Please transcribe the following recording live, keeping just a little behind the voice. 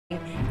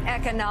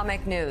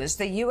Economic news.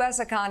 The U.S.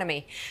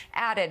 economy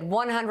added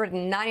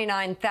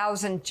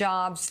 199,000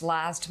 jobs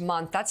last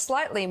month. That's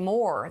slightly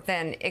more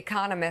than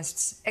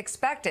economists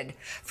expected.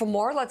 For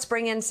more, let's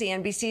bring in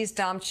CNBC's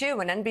Dom Chu,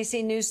 an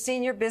NBC News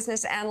senior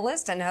business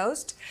analyst and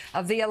host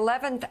of the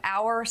 11th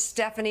Hour,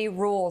 Stephanie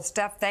Ruhle.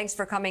 Steph, thanks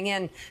for coming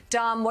in.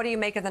 Dom, what do you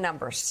make of the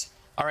numbers?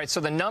 All right, so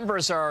the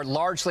numbers are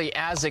largely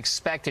as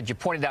expected. You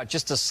pointed out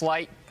just a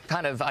slight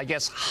kind of, I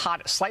guess,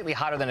 slightly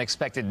hotter than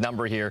expected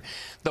number here.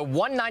 The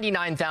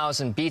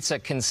 199,000 beats a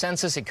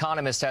consensus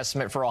economist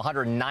estimate for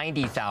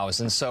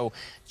 190,000, so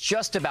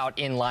just about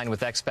in line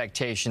with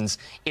expectations.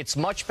 It's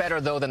much better,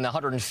 though, than the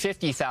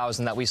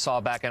 150,000 that we saw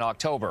back in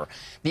October.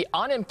 The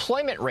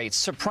unemployment rate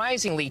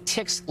surprisingly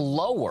ticks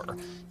lower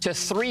to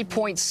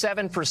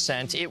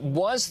 3.7%. It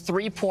was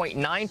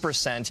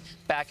 3.9%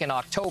 back in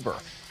October.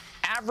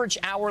 Average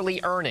hourly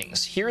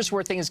earnings. Here's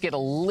where things get a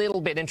little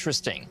bit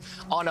interesting.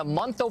 On a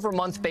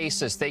month-over-month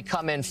basis, they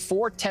come in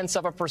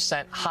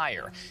 0.4%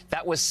 higher.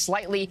 That was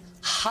slightly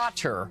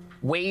hotter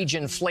wage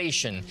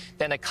inflation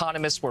than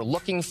economists were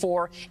looking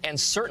for, and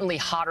certainly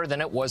hotter than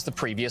it was the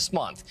previous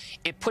month.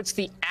 It puts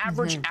the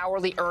average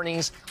hourly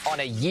earnings on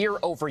a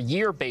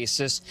year-over-year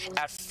basis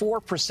at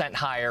 4%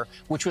 higher,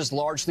 which was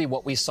largely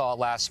what we saw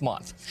last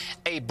month.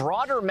 A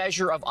broader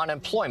measure of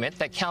unemployment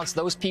that counts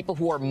those people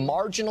who are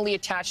marginally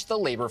attached to the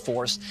labor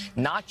force,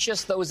 not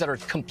just those that are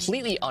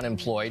completely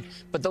unemployed,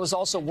 but those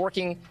also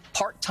working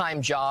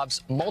part-time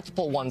jobs,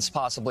 multiple ones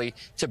possibly,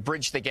 to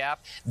bridge the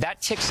gap.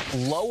 That ticks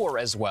lower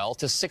as well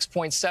to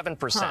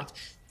 6.7%.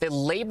 The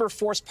labor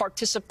force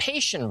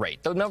participation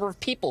rate, the number of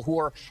people who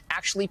are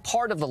actually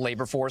part of the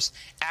labor force,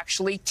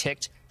 actually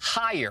ticked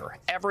higher,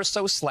 ever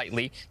so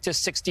slightly, to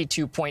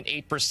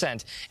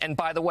 62.8%. And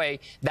by the way,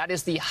 that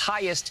is the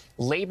highest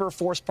labor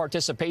force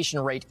participation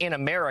rate in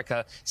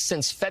America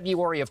since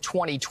February of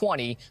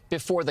 2020,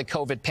 before the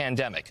COVID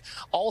pandemic.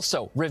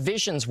 Also,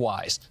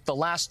 revisions-wise, the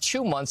last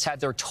 2 months had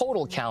their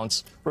total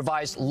counts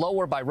revised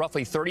lower by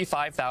roughly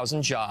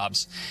 35,000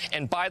 jobs.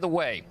 And by the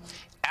way,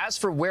 as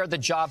for where the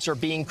jobs are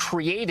being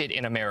created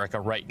in America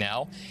right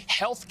now,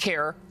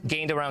 healthcare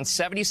gained around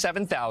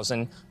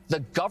 77,000. The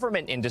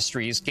government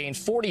industries gained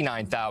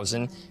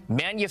 49,000,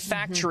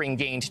 manufacturing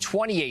gained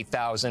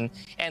 28,000,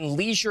 and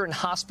leisure and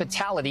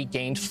hospitality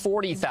gained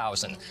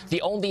 40,000.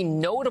 The only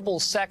notable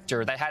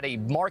sector that had a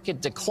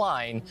market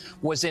decline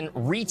was in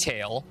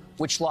retail,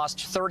 which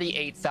lost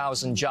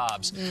 38,000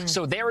 jobs.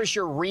 So there is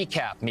your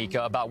recap,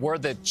 Mika, about where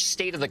the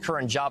state of the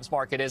current jobs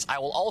market is. I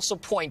will also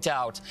point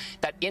out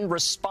that in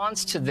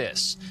response to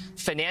this,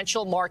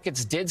 financial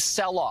markets did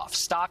sell off,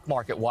 stock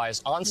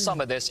market-wise, on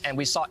some of this, and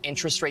we saw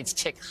interest rates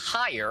tick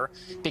higher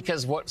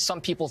because what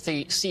some people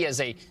see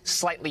as a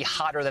slightly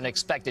hotter than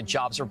expected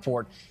jobs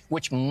report,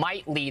 which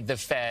might lead the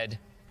Fed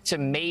to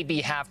maybe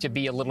have to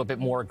be a little bit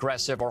more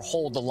aggressive or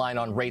hold the line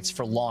on rates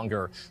for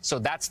longer. So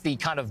that's the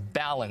kind of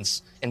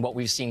balance in what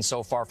we've seen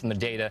so far from the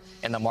data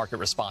and the market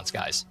response,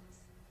 guys.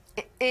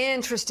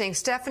 Interesting.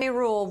 Stephanie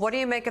Ruhle, what do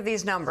you make of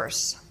these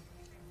numbers?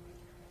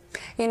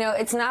 You know,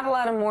 it's not a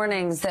lot of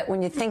mornings that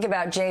when you think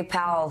about Jay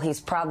Powell, he's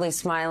probably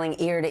smiling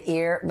ear to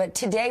ear, but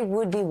today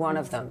would be one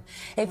of them.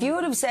 If you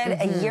would have said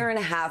a year and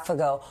a half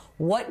ago,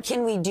 what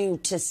can we do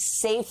to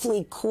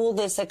safely cool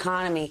this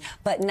economy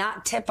but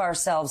not tip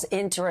ourselves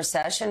into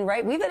recession,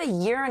 right? We've had a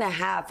year and a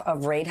half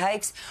of rate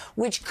hikes,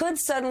 which could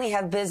suddenly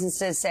have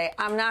businesses say,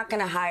 I'm not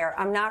going to hire,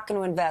 I'm not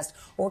going to invest,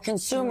 or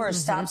consumers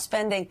stop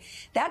spending.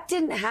 That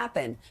didn't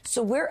happen.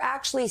 So we're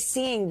actually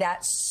seeing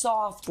that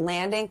soft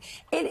landing.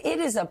 It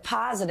is a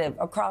positive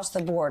across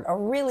the board, a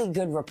really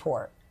good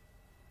report.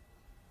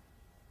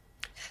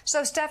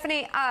 So,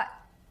 Stephanie,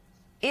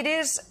 it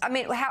is, I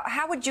mean,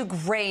 how would you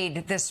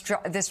grade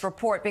this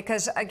report?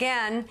 Because,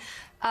 again,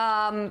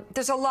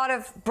 there's a lot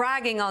of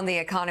bragging on the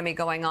economy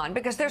going on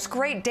because there's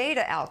great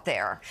data out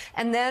there.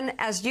 And then,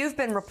 as you've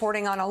been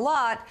reporting on a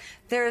lot,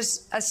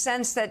 there's a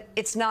sense that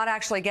it's not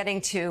actually getting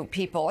to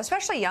people,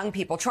 especially young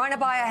people, trying to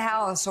buy a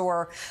house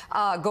or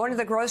going to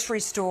the grocery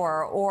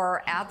store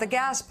or at the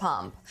gas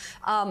pump.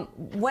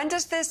 When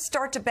does this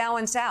start to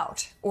balance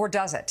out, or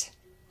does it?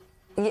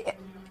 Yeah.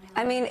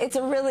 I mean, it's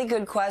a really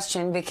good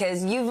question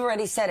because you've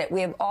already said it.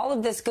 We have all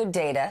of this good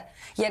data.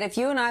 Yet if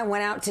you and I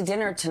went out to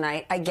dinner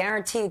tonight, I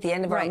guarantee at the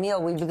end of our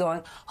meal, we'd be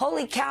going,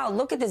 holy cow,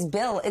 look at this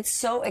bill. It's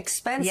so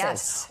expensive.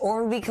 Yes.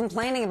 Or we'd be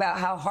complaining about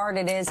how hard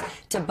it is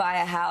to buy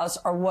a house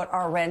or what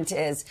our rent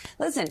is.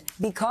 Listen,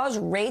 because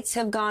rates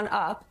have gone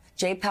up,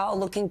 Jay Powell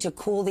looking to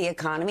cool the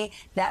economy,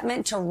 that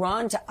meant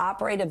to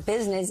operate a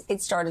business,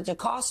 it started to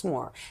cost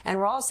more. And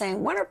we're all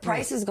saying, when are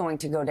prices going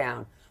to go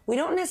down? We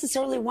don't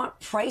necessarily want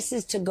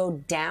prices to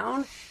go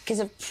down, because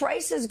if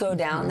prices go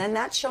down, then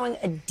that's showing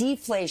a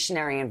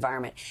deflationary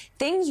environment.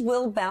 Things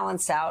will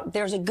balance out.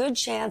 There's a good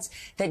chance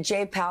that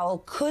Jay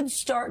Powell could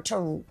start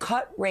to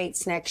cut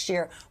rates next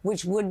year,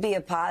 which would be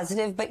a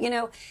positive. But, you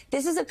know,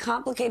 this is a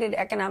complicated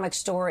economic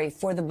story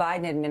for the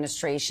Biden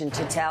administration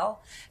to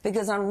tell,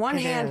 because on one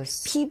hand,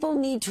 people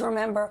need to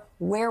remember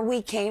where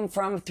we came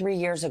from 3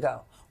 years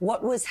ago.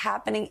 What was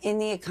happening in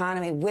the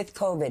economy with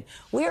COVID.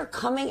 We are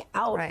coming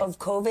out of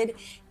COVID.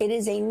 It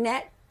is a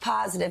net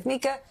positive.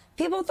 Mika,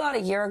 people thought a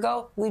year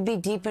ago we'd be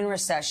deep in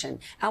recession.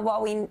 And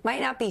while we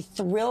might not be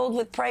thrilled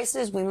with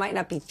prices, we might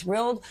not be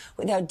thrilled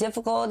with how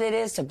difficult it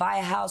is to buy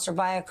a house or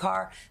buy a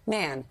car,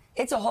 man,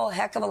 it's a whole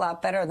heck of a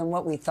lot better than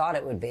what we thought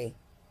it would be.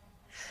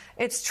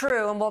 It's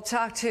true, and we'll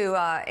talk to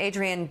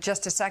Adrian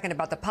just a second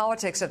about the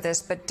politics of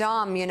this. But,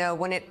 Dom, you know,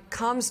 when it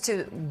comes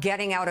to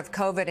getting out of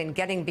COVID and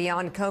getting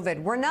beyond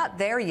COVID, we're not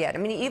there yet. I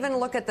mean, even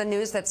look at the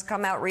news that's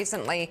come out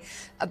recently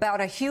about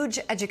a huge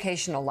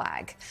educational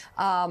lag.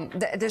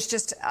 There's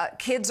just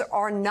kids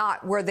are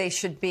not where they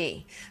should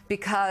be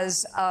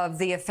because of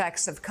the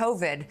effects of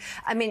COVID.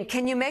 I mean,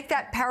 can you make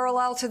that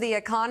parallel to the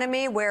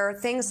economy where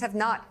things have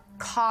not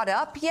caught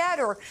up yet?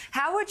 Or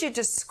how would you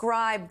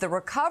describe the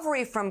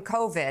recovery from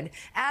COVID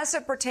as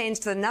it pertains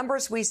to the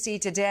numbers we see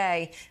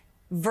today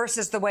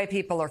versus the way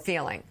people are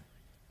feeling?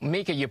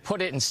 Mika, you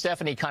put it, and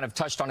Stephanie kind of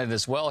touched on it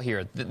as well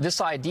here. This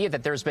idea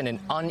that there's been an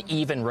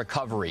uneven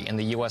recovery in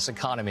the U.S.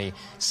 economy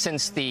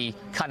since the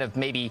kind of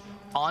maybe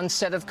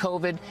onset of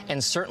COVID,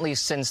 and certainly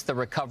since the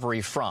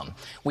recovery from.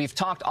 We've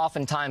talked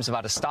oftentimes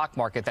about a stock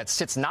market that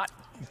sits not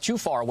too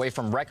far away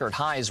from record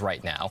highs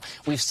right now.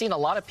 We've seen a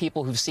lot of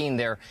people who've seen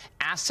their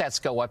assets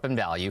go up in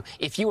value.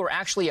 If you were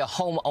actually a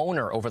home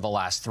owner over the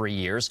last 3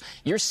 years,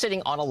 you're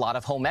sitting on a lot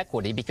of home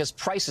equity because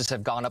prices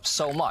have gone up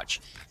so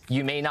much.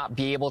 You may not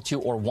be able to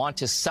or want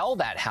to sell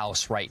that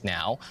house right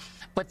now.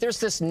 But there's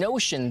this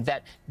notion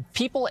that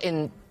people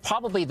in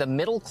probably the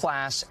middle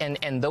class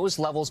and those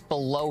levels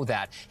below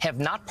that have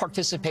not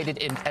participated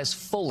in as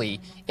fully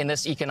in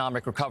this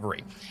economic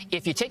recovery.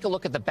 If you take a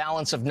look at the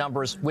balance of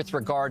numbers with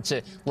regard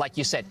to, like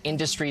you said,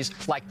 industries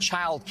like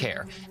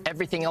childcare,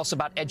 everything else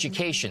about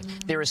education,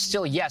 there is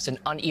still, yes, an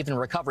uneven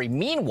recovery.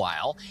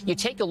 Meanwhile, you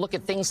take a look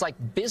at things like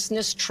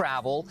business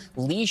travel,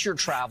 leisure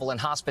travel, and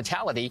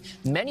hospitality.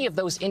 Many of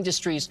those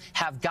industries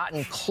have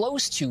gotten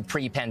close to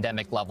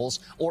pre-pandemic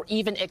levels or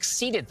even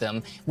exceeded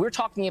them. We're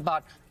talking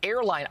about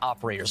airline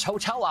operators,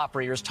 hotel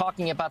operators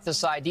talking about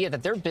this idea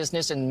that their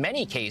business in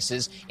many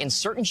cases in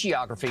certain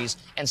geographies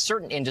and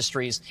certain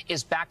industries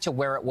is back to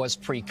where it was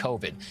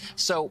pre-COVID.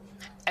 So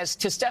as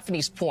to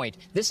Stephanie's point,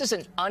 this is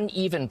an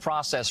uneven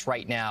process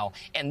right now.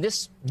 And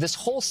this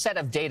whole set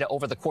of data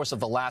over the course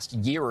of the last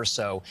year or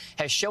so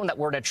has shown that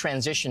we're in a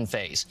transition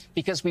phase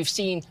because we've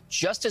seen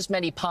just as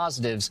many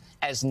positives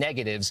as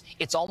negatives.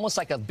 It's almost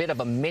like a bit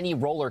of a mini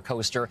roller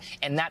coaster.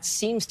 And that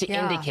seems to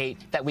indicate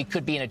that we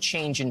could be in a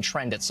change in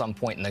trend at some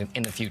point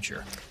in the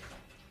future.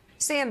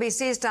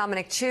 CNBC's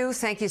Dominic Chu,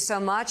 thank you so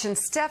much. And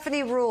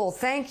Stephanie Ruhle,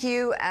 thank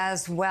you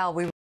as well.